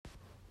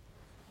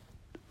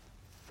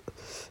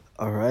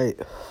All right.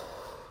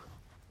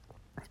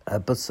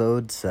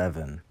 Episode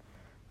 7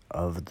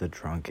 of The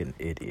Drunken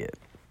Idiot.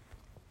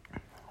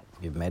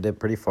 You've made it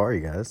pretty far, you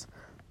guys.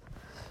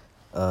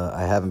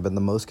 I haven't been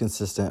the most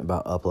consistent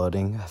about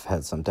uploading. I've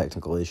had some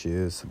technical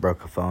issues.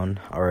 Broke a phone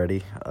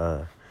already.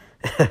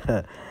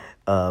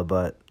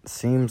 But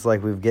seems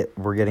like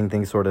we're getting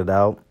things sorted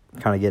out.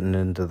 Kind of getting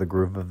into the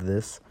groove of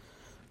this.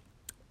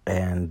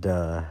 And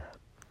I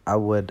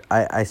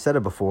said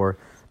it before,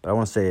 but I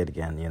want to say it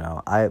again. You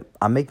know,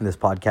 I'm making this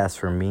podcast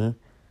for me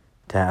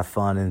to have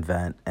fun and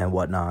vent and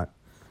whatnot,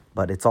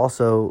 but it's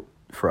also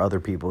for other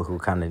people who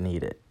kind of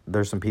need it.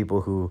 There's some people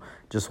who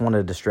just want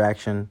a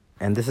distraction,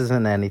 and this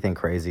isn't anything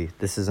crazy.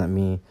 This isn't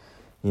me,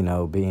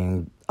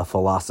 being a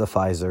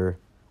philosophizer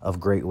of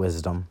great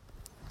wisdom.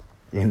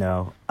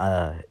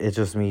 It's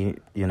just me,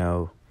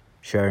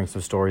 sharing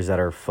some stories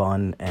that are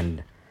fun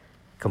and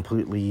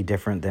completely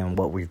different than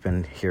what we've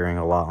been hearing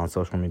a lot on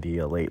social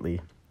media lately.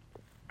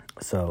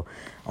 So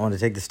I want to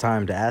take this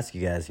time to ask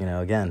you guys,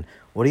 again,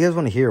 what do you guys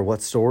want to hear?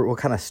 What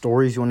kind of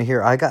stories you want to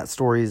hear? I got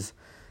stories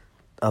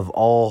of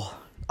all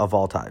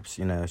types,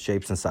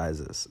 shapes and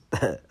sizes,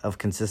 of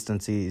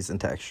consistencies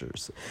and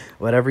textures.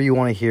 Whatever you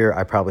want to hear,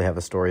 I probably have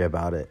a story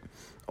about it,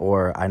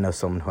 or I know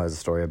someone who has a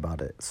story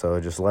about it. So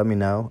just let me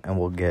know, and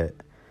we'll get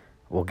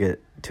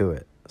to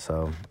it.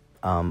 So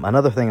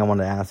another thing I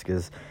want to ask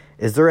is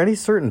there any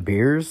certain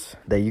beers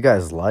that you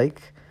guys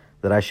like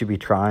that I should be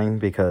trying?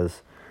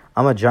 Because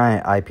I'm a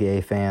giant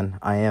IPA fan.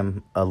 I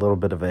am a little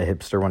bit of a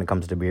hipster when it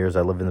comes to beers.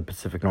 I live in the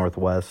Pacific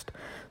Northwest,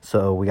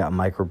 so we got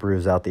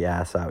microbrews out the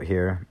ass out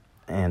here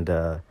and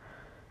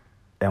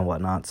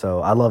whatnot.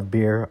 So I love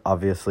beer,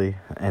 obviously,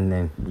 and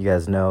then you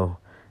guys know,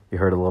 you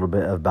heard a little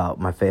bit about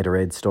my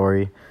Faderade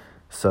story.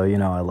 So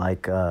I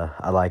like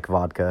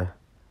vodka.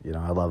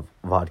 I love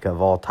vodka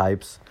of all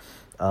types.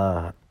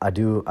 I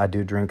do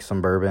drink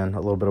some bourbon,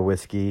 a little bit of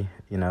whiskey.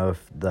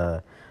 If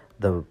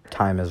the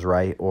time is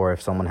right, or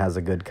if someone has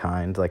a good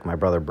kind, like my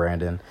brother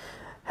Brandon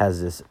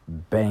has this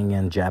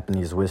banging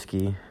Japanese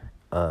whiskey,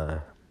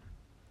 or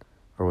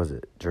was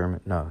it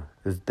German? No,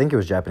 I think it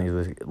was Japanese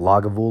whiskey,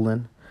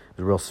 Lagavulin. It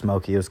was real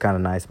smoky. It was kind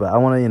of nice, but I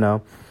want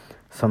to,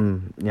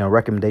 some,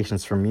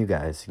 recommendations from you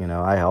guys.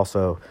 I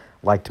also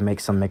like to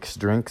make some mixed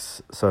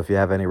drinks, so if you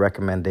have any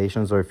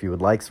recommendations, or if you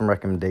would like some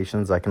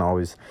recommendations, I can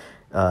always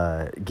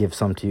give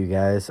some to you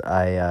guys.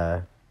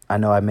 I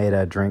know I made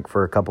a drink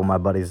for a couple of my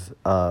buddies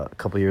a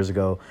couple years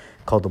ago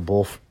called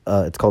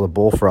it's called a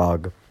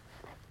Bullfrog,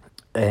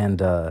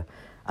 and I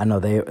know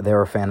they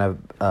were a fan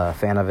of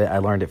it. I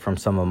learned it from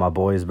some of my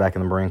boys back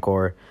in the Marine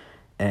Corps,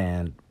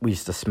 and we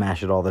used to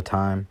smash it all the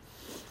time.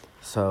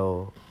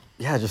 So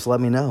yeah, just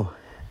let me know,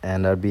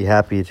 and I'd be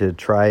happy to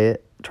try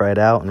it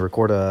out and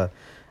record a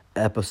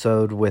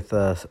episode with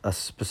a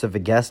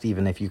specific guest.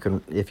 Even if you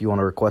want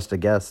to request a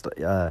guest,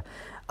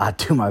 I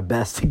do my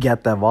best to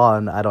get them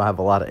on. I don't have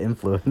a lot of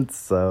influence,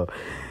 so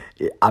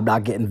I'm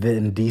not getting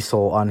Vin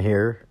Diesel on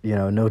here.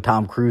 No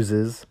Tom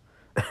Cruises.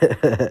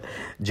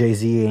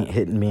 Jay-Z ain't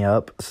hitting me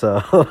up,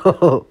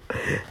 so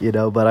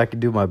but I can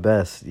do my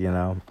best.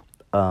 So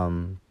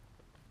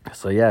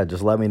yeah,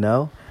 just let me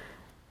know,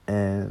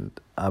 and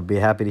I'll be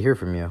happy to hear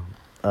from you.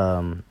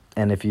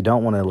 And if you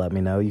don't want to let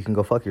me know, you can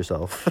go fuck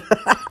yourself.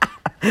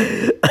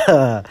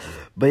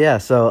 But yeah,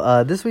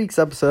 so this week's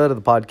episode of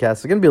the podcast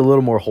is going to be a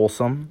little more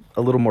wholesome,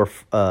 a little more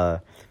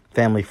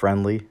family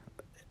friendly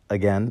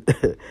again.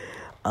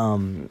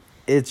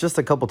 It's just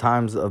a couple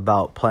times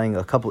about playing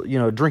a couple,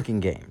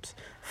 drinking games,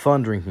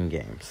 fun drinking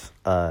games.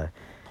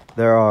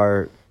 There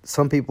are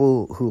some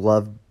people who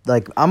love,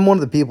 like, I'm one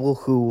of the people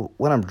who,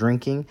 when I'm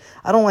drinking,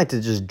 I don't like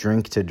to just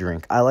drink to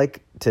drink. I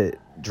like to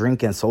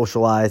drink and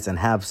socialize and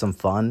have some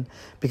fun,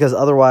 because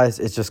otherwise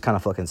it's just kind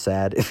of fucking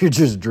sad if you're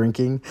just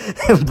drinking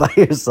by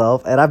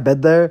yourself. And I've been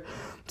there,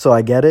 so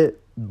I get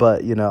it.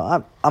 But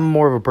I'm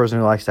more of a person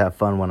who likes to have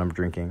fun when I'm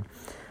drinking.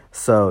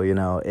 So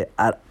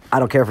I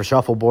don't care for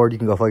shuffleboard. You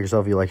can go fuck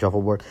yourself if you like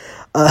shuffleboard.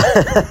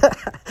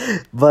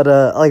 But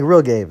like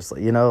real games,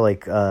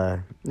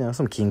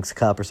 some King's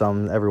Cup or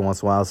something every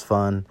once in a while is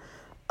fun.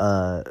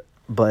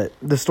 But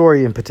the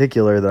story in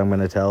particular that I'm going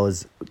to tell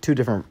is two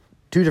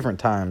different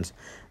times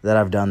that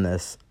I've done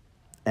this,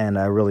 and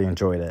I really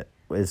enjoyed it.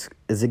 Is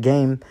a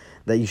game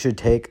that you should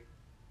take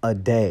a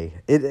day.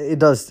 It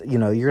does, you're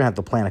going to have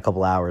to plan a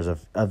couple hours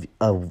of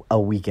a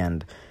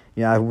weekend.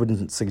 I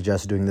wouldn't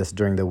suggest doing this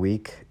during the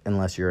week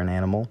unless you're an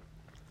animal.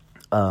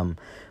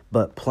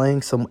 But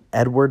playing some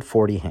Edward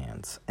 40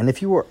 Hands. And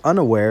if you are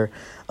unaware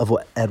of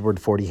what Edward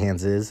 40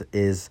 Hands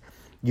is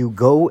you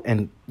go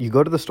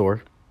to the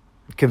store,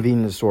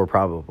 convenience store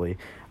probably,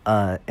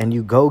 and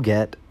you go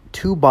get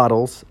 2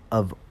 bottles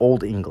of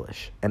Old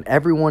English. And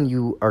everyone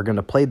you are going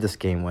to play this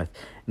game with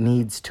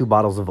needs 2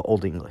 bottles of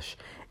Old English.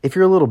 If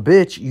you're a little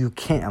bitch,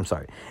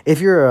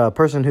 if you're a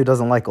person who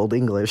doesn't like Old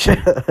English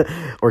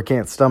or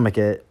can't stomach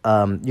it,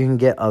 you can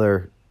get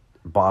other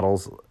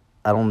bottles.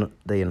 I don't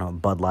know,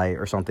 Bud Light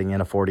or something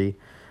in a 40.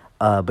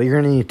 But you're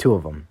going to need 2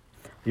 of them.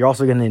 You're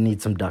also going to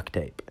need some duct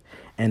tape.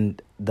 And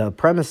the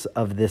premise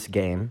of this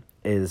game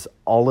is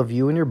all of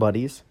you and your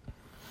buddies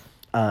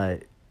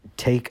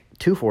take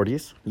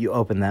 240s, you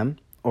open them,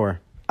 or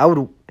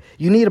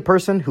you need a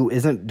person who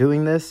isn't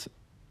doing this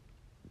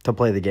to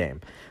play the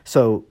game.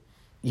 So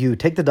you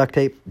take the duct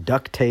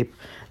tape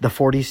the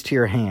 40s to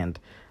your hand,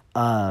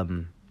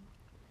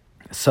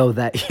 so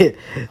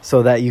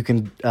that you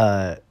can,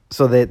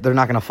 so that they're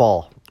not going to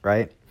fall,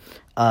 right?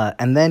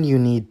 And then you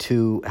need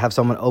to have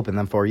someone open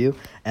them for you.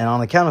 And on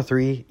the count of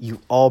 3,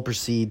 you all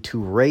proceed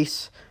to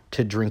race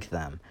to drink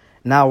them.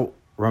 Now,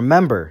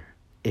 remember,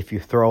 if you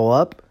throw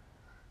up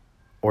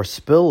or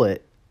spill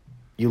it,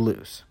 you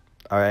lose,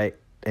 all right?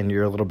 And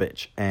you're a little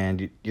bitch,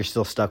 and you're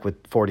still stuck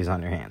with 40s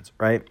on your hands,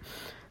 right?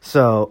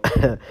 So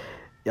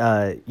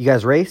you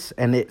guys race,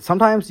 and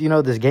sometimes,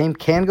 this game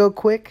can go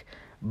quick,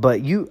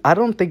 but I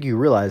don't think you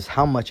realize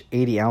how much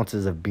 80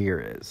 ounces of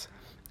beer is.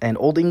 And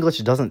Old English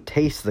doesn't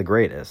taste the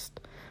greatest.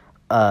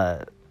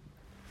 To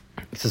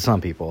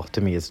some people,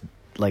 to me, it's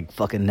like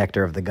fucking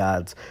nectar of the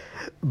gods.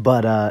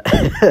 But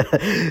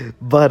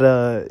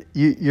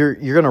you're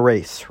gonna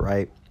race,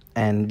 right?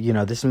 And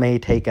this may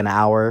take an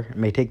hour, it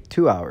may take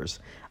 2 hours.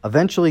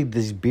 Eventually,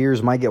 these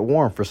beers might get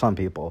warm for some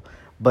people,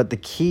 but the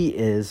key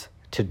is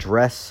to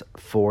dress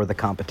for the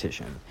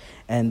competition.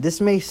 And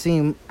this may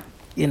seem,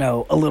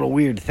 a little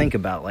weird to think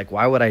about. Like,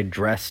 why would I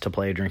dress to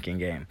play a drinking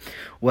game?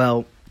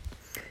 Well,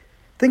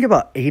 think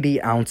about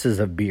 80 ounces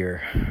of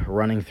beer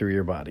running through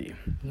your body.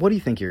 What do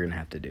you think you're going to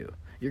have to do?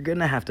 You're going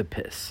to have to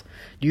piss.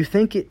 Do you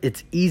think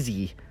it's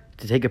easy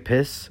to take a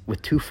piss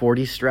with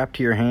 240 strapped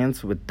to your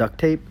hands with duct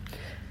tape?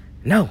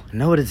 No,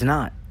 it is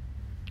not.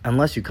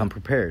 Unless you come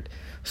prepared.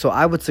 So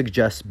I would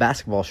suggest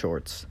basketball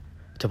shorts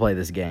to play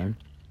this game.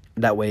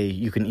 That way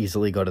you can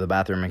easily go to the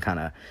bathroom and kind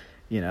of,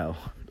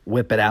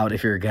 whip it out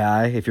if you're a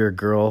guy. If you're a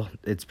girl,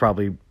 it's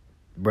probably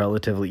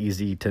relatively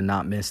easy to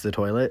not miss the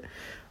toilet.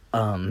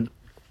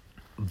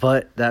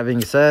 But that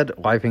being said,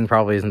 wiping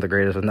probably isn't the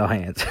greatest with no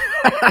hands.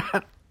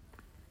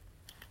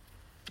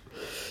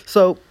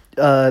 So,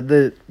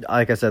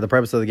 like I said, the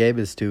premise of the game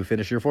is to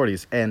finish your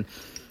 40s. And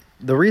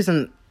the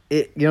reason...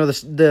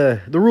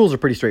 the rules are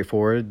pretty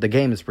straightforward. The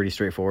game is pretty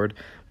straightforward.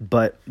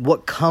 But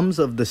what comes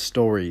of the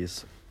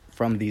stories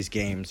from these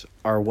games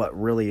are what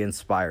really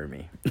inspire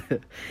me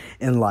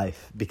in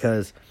life.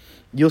 Because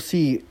you'll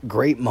see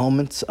great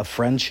moments of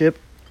friendship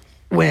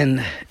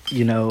when,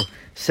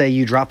 say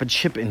you drop a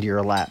chip into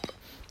your lap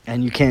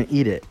and you can't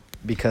eat it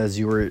because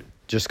you were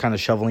just kind of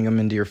shoveling them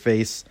into your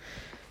face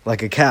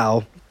like a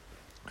cow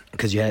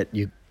because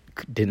you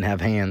didn't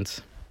have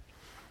hands,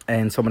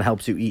 and someone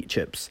helps you eat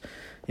chips.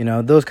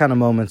 Those kind of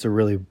moments are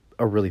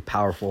really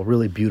powerful,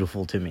 really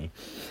beautiful to me.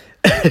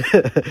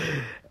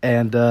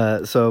 And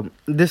so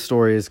this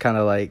story is kind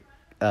of like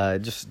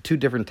just 2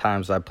 different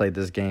times I played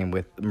this game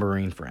with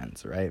Marine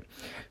friends, right?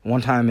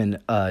 One time in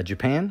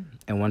Japan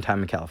and one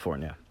time in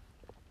California.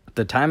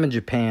 The time in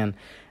Japan,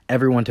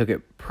 everyone took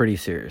it pretty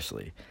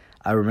seriously.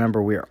 I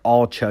remember we were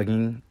all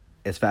chugging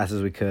as fast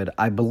as we could.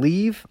 I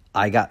believe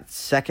I got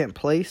second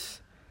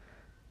place,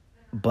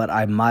 but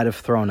I might have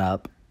thrown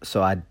up,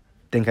 so I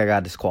think I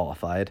got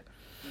disqualified.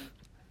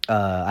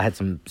 I had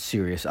some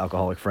serious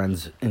alcoholic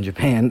friends in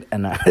Japan,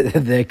 and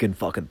they could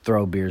fucking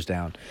throw beers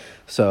down.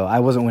 So I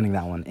wasn't winning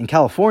that one. In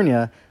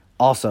California,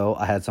 also,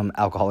 I had some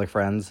alcoholic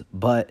friends,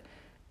 but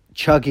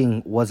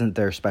chugging wasn't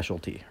their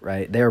specialty,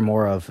 right? They were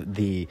more of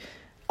the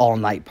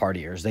all-night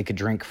partiers. They could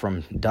drink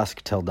from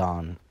dusk till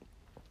dawn.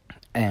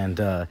 And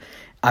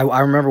I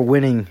remember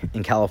winning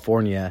in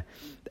California,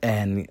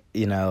 and,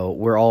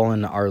 we're all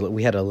in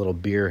we had a little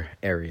beer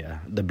area,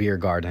 the beer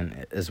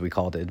garden, as we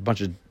called it. A bunch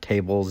of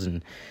tables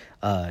and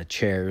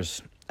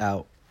chairs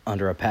out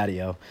under a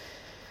patio.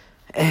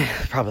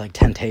 Probably like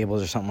 10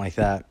 tables or something like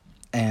that.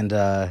 And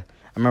I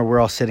remember we're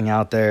all sitting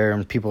out there,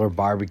 and people are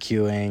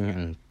barbecuing,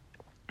 and,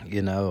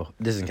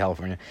 this is in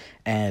California.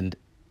 And,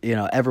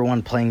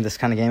 everyone playing this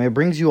kind of game, it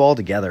brings you all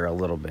together a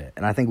little bit.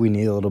 And I think we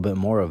need a little bit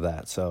more of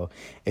that. So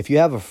if you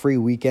have a free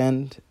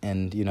weekend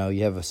and, you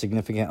have a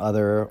significant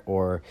other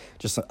or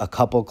just a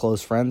couple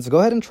close friends, go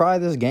ahead and try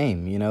this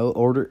game,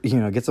 order,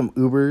 get some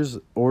Ubers,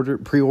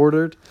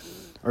 pre-ordered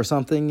or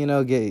something,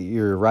 get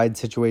your ride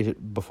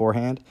situated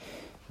beforehand.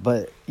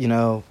 But,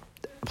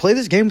 play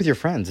this game with your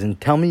friends and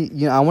tell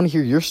me, I want to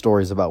hear your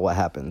stories about what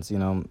happens.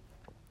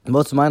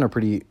 Most of mine are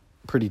pretty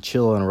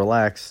chill and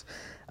relaxed.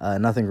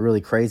 Nothing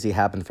really crazy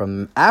happened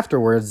from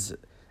afterwards.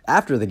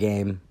 After the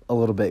game, a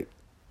little bit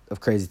of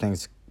crazy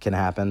things can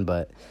happen,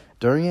 but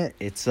during it,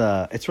 it's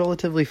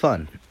relatively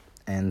fun.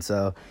 And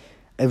so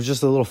it was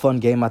just a little fun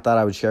game I thought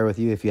I would share with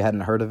you if you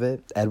hadn't heard of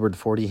it. Edward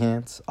 40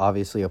 Hands,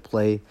 obviously a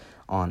play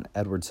on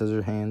Edward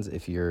Scissorhands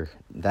if you're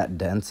that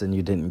dense and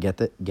you didn't get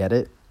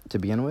it to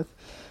begin with.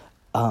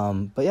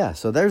 But yeah,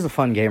 so there's a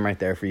fun game right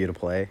there for you to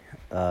play.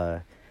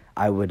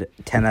 I would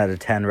 10 out of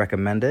 10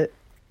 recommend it.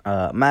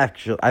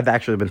 I've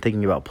actually been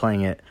thinking about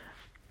playing it.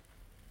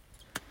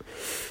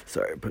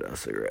 Sorry, I put out a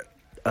cigarette.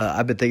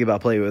 I've been thinking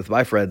about playing it with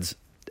my friends,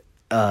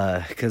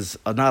 because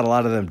not a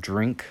lot of them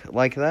drink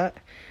like that,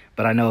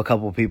 but I know a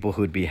couple of people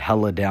who'd be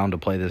hella down to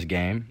play this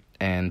game.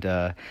 And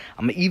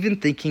I'm even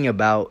thinking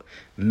about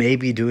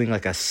maybe doing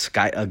like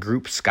a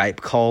group Skype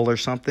call or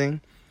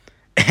something,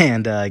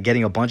 and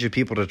getting a bunch of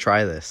people to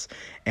try this.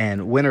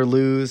 And win or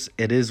lose,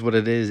 it is what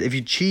it is. If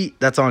you cheat,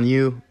 that's on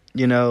you.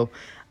 You know,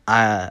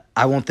 I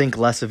won't think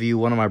less of you.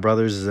 One of my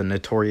brothers is a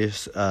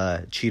notorious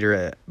cheater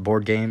at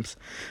board games.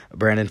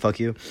 Brandon, fuck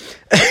you.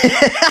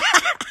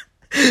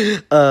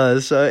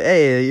 So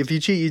hey, if you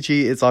cheat, you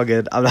cheat. It's all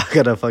good. I'm not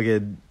gonna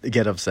fucking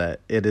get upset.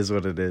 It is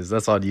what it is.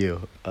 That's on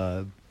you.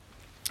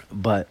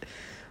 But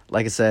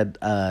like I said,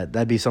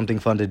 that'd be something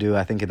fun to do.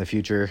 I think in the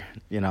future,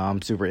 you know,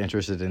 I'm super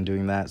interested in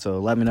doing that. So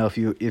let me know if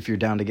you're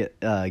down to get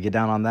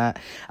down on that.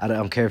 I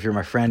don't care if you're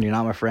my friend, you're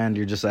not my friend,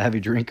 you're just a heavy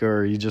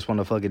drinker, or you just want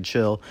to fucking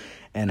chill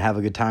and have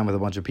a good time with a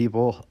bunch of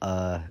people.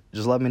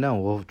 Just let me know.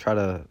 We'll try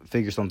to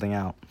figure something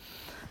out.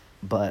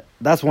 But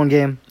that's one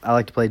game. I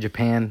like to play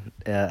Japan.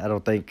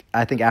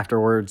 I think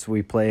afterwards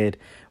we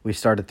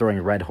started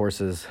throwing red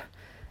horses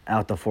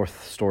out the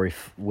fourth story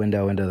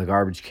window into the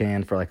garbage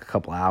can for like a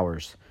couple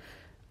hours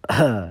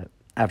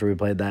after we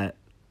played that.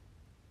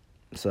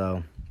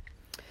 So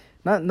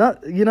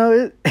not you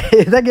know,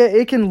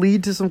 it can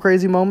lead to some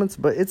crazy moments,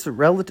 but it's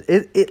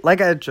relative.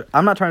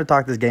 I'm not trying to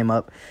talk this game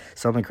up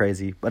something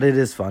crazy, but it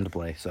is fun to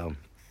play. So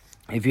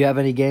if you have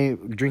any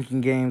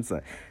drinking games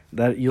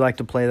that you like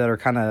to play that are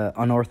kind of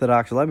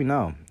unorthodox, let me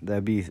know.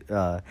 That'd be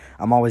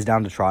I'm always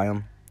down to try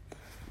them.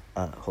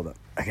 Hold up,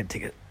 I can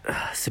take a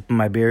sip of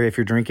my beer. If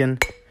you're drinking,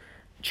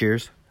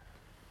 cheers.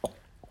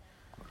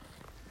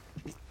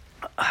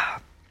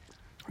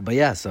 But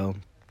yeah, so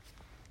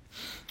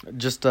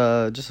just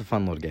a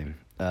fun little game.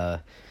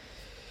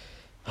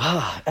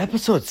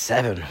 Episode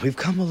 7, we've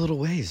come a little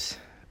ways,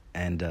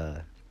 and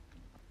I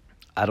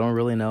don't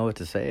really know what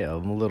to say.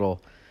 I'm a little,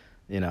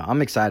 you know,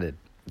 I'm excited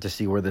to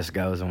see where this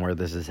goes and where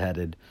this is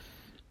headed,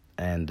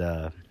 and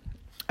I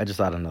just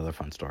thought another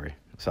fun story,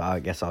 so I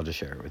guess I'll just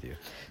share it with you.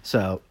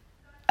 So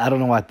I don't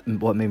know what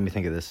made me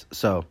think of this.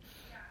 So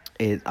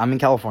I'm in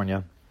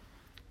California.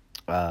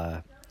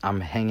 I'm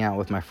hanging out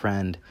with my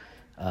friend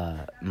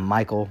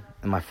Michael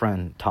and my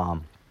friend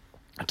Tom.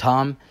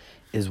 Tom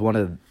is one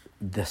of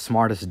the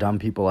smartest dumb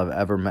people I've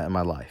ever met in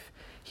my life.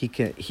 He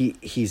can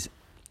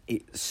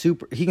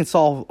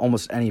solve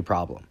almost any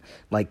problem.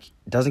 Like,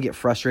 doesn't get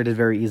frustrated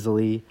very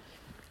easily,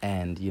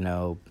 and you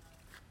know,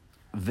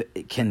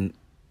 can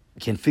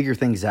figure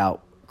things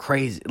out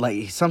crazy.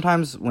 Like,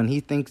 sometimes when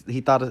he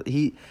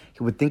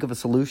would think of a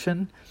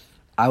solution,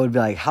 I would be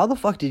like, how the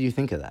fuck did you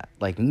think of that?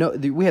 Like, no,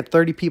 we had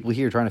 30 people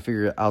here trying to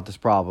figure out this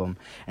problem,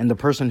 and the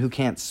person who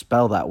can't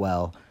spell that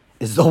well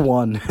is the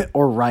one,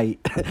 or write,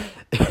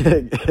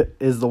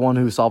 is the one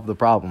who solved the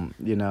problem,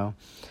 you know?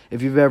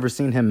 If you've ever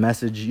seen him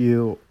message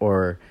you,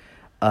 or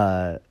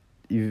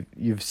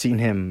you've seen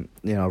him,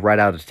 you know, write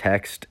out a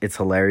text, it's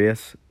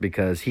hilarious,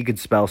 because he could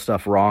spell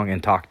stuff wrong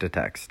and talk to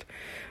text.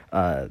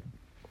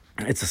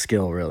 It's a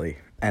skill, really.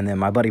 And then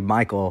my buddy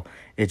Michael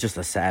is just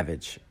a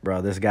savage,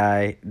 bro. This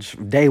guy,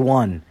 day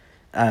one,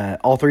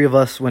 all three of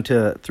us went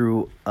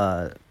through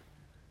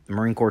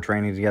Marine Corps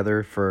training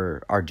together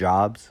for our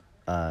jobs.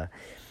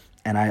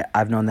 And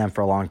I've known them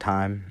for a long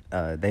time.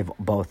 They've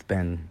both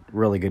been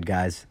really good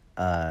guys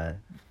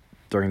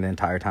during the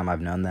entire time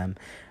I've known them.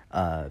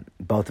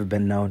 Both have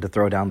been known to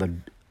throw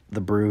down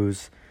the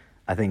brews.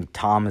 I think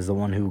Tom is the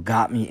one who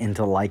got me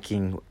into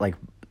liking, like,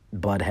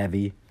 Bud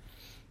Heavy.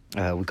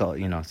 We call it,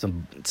 you know,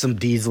 some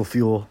diesel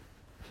fuel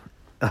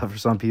for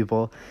some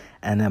people.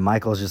 And then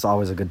Michael's just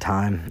always a good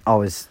time.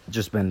 Always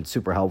just been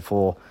super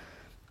helpful.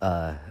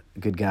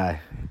 Good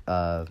guy.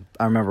 I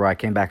remember I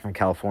came back from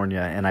California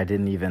and I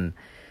didn't even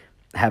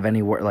have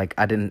anywhere, like,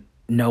 I didn't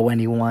know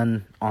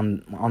anyone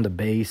on the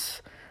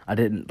base. I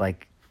didn't,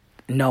 like,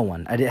 no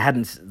one. I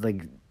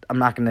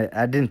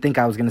didn't think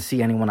I was gonna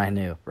see anyone I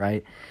knew,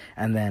 right?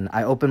 And then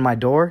I opened my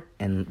door,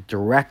 and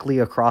directly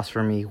across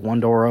from me,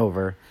 one door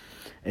over,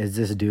 is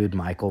this dude,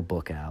 Michael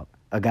Bookout,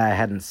 a guy I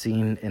hadn't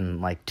seen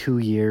in like 2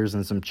 years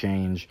and some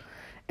change,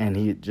 and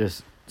he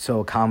just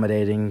so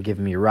accommodating,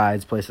 giving me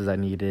rides places I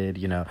needed,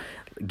 you know,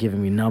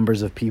 giving me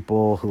numbers of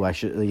people who I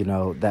should, you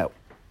know,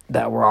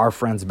 that were our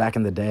friends back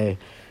in the day,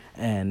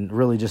 and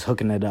really just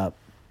hooking it up.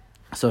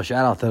 So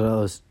shout out to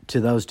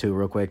those two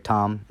real quick.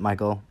 Tom,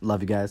 Michael,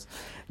 love you guys.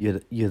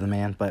 You're the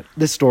man. But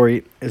this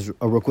story is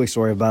a real quick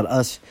story about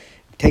us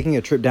taking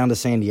a trip down to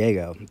San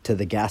Diego to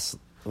the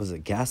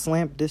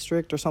Gaslamp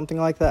District or something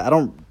like that?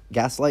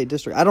 Gaslight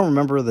District. I don't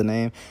remember the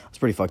name. It's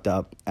pretty fucked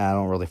up. I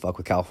don't really fuck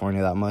with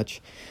California that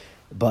much.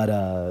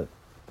 But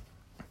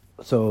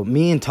so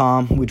me and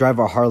Tom, we ride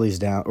our Harleys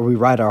down.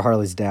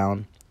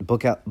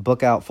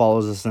 Bookout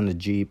follows us in a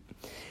Jeep,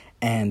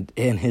 and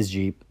in his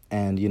Jeep.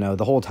 And, you know,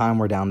 the whole time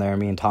we're down there,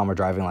 me and Tom are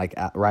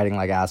riding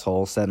like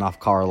assholes, setting off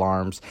car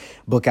alarms.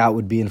 Bookout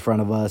would be in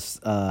front of us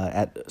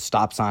at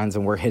stop signs,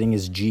 and we're hitting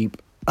his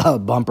Jeep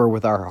bumper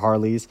with our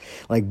Harleys,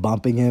 like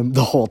bumping him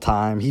the whole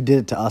time. He did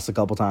it to us a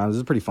couple times. It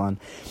was pretty fun.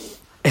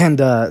 And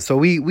so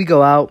we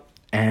go out,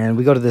 and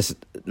we go to this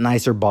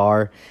nicer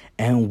bar,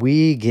 and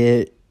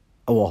I'm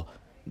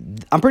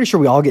pretty sure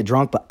we all get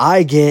drunk, but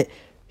I get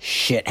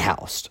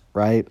shit-housed,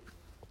 right?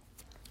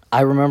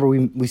 I remember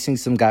we seen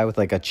some guy with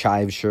like a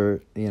chive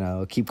shirt, you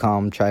know, keep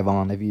calm, chive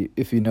on,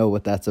 if you know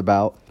what that's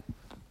about.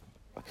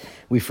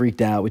 We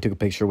freaked out. We took a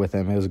picture with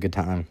him. It was a good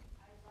time.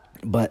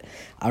 But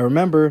I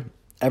remember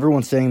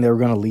everyone saying they were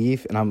going to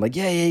leave, and I'm like,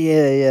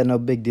 yeah, no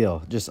big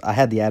deal. Just, I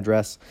had the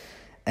address.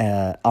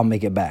 I'll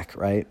make it back,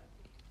 right?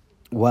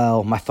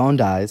 Well, my phone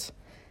dies.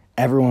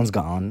 Everyone's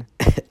gone.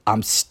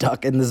 I'm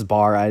stuck in this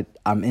bar.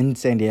 I'm in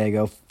San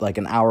Diego, like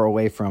an hour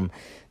away from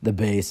the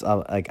base.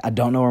 I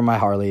don't know where my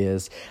Harley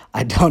is.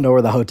 I don't know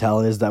where the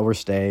hotel is that we're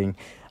staying.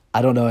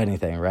 I don't know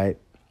anything, right?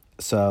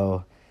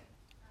 So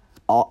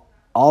all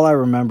I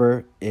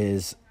remember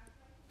is,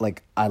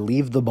 like, I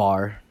leave the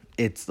bar.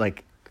 It's,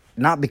 like,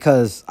 not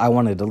because I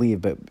wanted to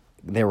leave, but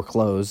they were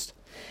closed.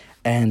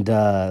 And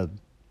I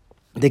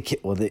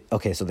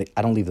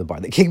don't leave the bar.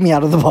 They kick me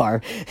out of the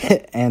bar.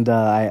 And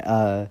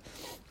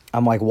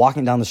I'm, like,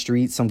 walking down the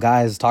street. Some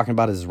guy is talking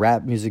about his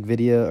rap music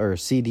video or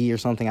CD or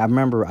something. I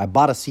remember I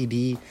bought a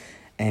CD,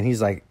 and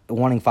he's, like,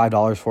 wanting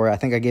 $5 for it. I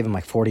think I gave him,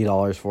 like,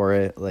 $40 for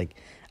it. Like,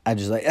 I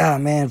just, like,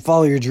 man,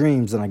 follow your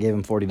dreams. And I gave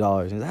him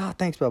 $40. He's like,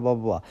 thanks, blah, blah,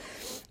 blah,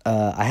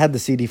 blah. I had the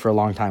CD for a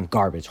long time.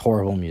 Garbage.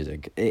 Horrible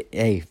music.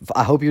 Hey,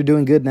 I hope you're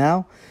doing good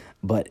now,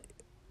 but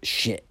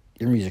shit,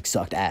 your music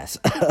sucked ass.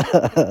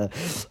 I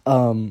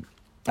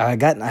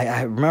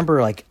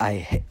remember, like,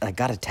 I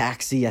got a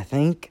taxi, I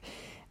think,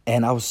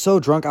 and I was so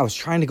drunk. I was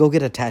trying to go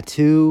get a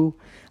tattoo.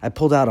 I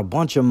pulled out a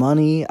bunch of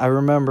money, I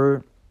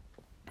remember,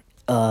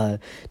 to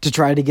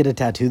try to get a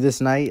tattoo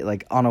this night,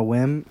 like, on a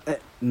whim.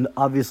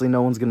 Obviously,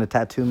 no one's going to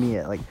tattoo me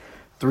at, like,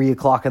 3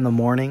 o'clock in the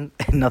morning,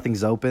 and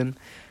nothing's open.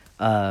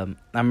 I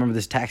remember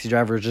this taxi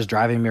driver was just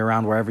driving me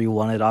around wherever he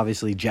wanted,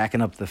 obviously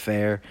jacking up the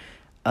fare.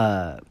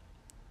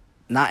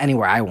 Not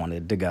anywhere I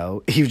wanted to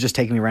go. He was just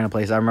taking me random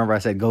places. I remember I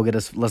said,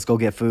 let's go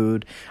get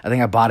food. I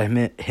think I bought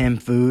him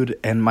food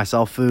and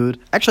myself food.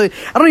 Actually,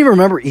 I don't even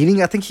remember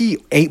eating. I think he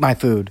ate my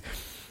food.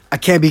 I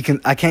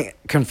can't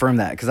confirm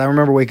that because I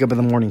remember waking up in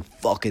the morning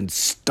fucking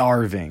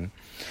starving.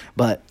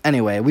 But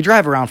anyway, we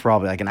drive around for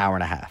probably like an hour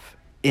and a half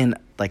in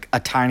like a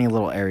tiny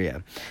little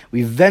area.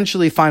 We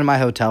eventually find my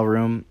hotel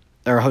room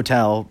or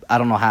hotel. I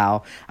don't know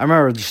how. I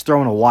remember just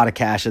throwing a wad of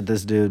cash at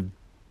this dude.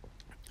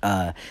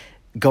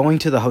 Going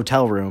to the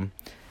hotel room,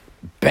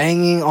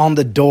 banging on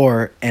the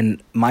door,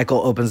 and Michael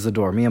opens the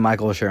door. Me and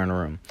Michael are sharing a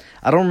room.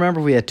 I don't remember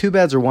if we had 2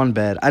 beds or 1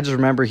 bed. I just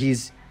remember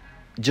he's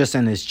just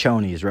in his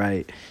chonies,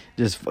 right?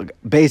 Just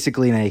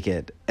basically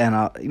naked.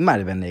 And he might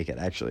have been naked,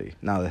 actually,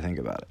 now that I think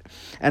about it.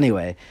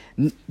 Anyway,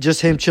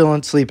 just him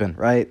chilling, sleeping,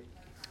 right?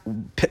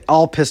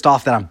 All pissed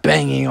off that I'm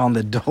banging on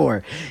the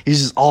door.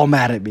 He's just all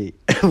mad at me.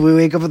 We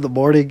wake up in the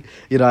morning.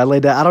 I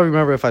laid down. I don't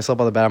remember if I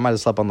slept on the bed. I might have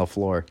slept on the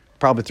floor.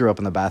 Probably threw up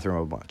in the bathroom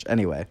a bunch.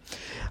 Anyway,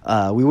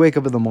 we wake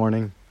up in the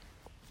morning.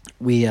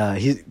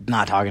 He's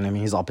not talking to me.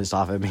 He's all pissed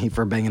off at me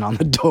for banging on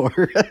the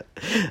door.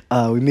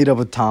 We meet up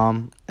with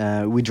Tom.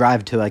 We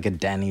drive to like a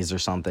Denny's or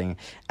something.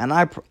 And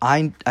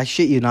I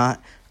shit you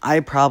not,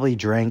 I probably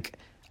drank.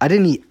 I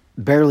didn't eat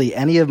barely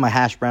any of my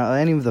hash brown,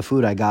 any of the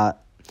food I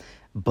got,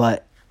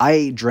 but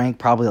I drank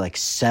probably like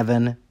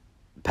 7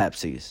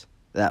 Pepsis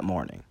that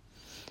morning.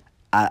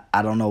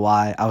 I don't know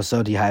why. I was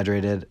so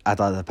dehydrated. I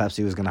thought the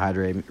Pepsi was going to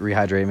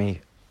rehydrate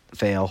me.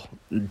 Fail.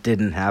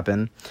 Didn't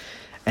happen.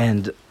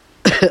 And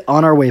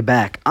on our way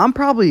back, I'm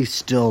probably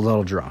still a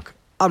little drunk.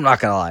 I'm not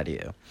going to lie to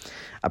you.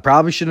 I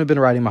probably shouldn't have been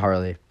riding my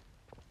Harley.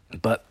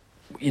 But,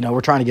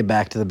 we're trying to get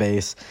back to the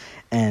base.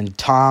 And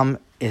Tom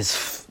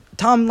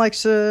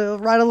likes to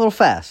ride a little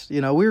fast.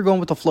 We were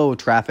going with the flow of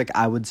traffic,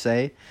 I would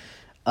say.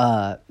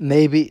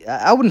 Maybe,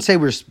 I wouldn't say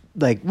we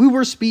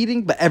were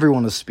speeding, but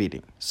everyone was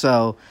speeding.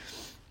 So,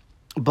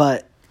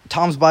 but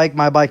Tom's bike,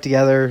 my bike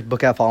together,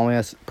 Bookout following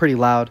us pretty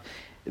loud.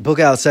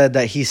 Bookout said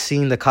that he's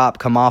seen the cop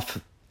come onto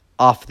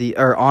the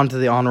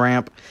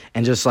on-ramp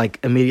and just like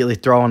immediately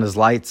throw on his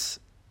lights,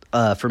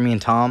 for me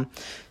and Tom.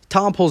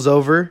 Tom pulls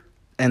over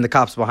and the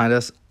cop's behind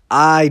us.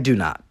 I do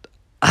not.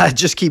 I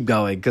just keep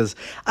going because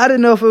I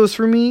didn't know if it was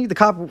for me. The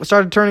cop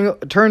started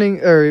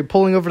turning or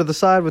pulling over to the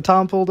side when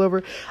Tom pulled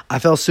over. I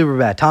felt super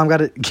bad. Tom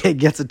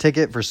gets a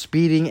ticket for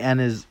speeding and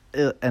his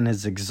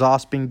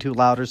exhaust being too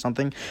loud or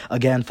something.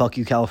 Again, fuck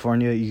you,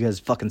 California. You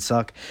guys fucking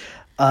suck.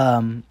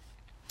 I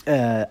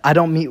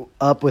don't meet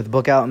up with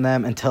Bookout and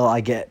them until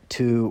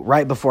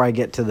right before I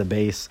get to the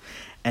base.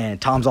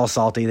 And Tom's all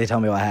salty. They tell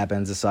me what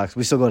happens. It sucks.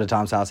 We still go to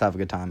Tom's house, have a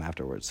good time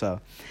afterwards.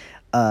 So,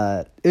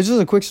 it's just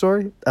a quick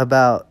story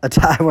about a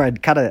time where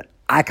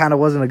I kind of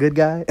wasn't a good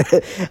guy.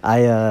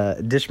 I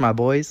dished my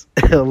boys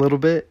a little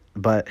bit,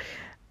 but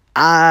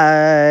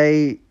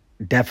I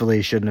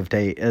definitely shouldn't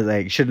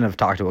have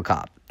talked to a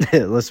cop.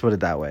 Let's put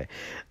it that way.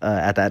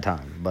 At that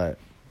time, but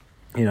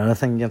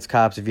nothing against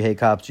cops. If you hate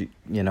cops,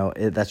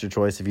 that's your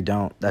choice. If you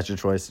don't, that's your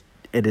choice.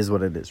 It is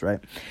what it is,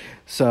 right?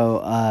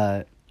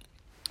 So,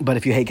 but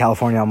if you hate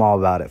California, I'm all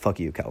about it.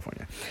 Fuck you,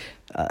 California.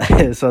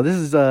 So this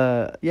is,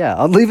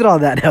 I'll leave it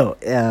on that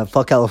note.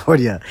 Fuck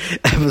California,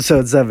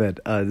 episode 7,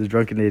 The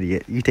Drunken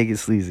Idiot. You take it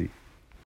sleazy.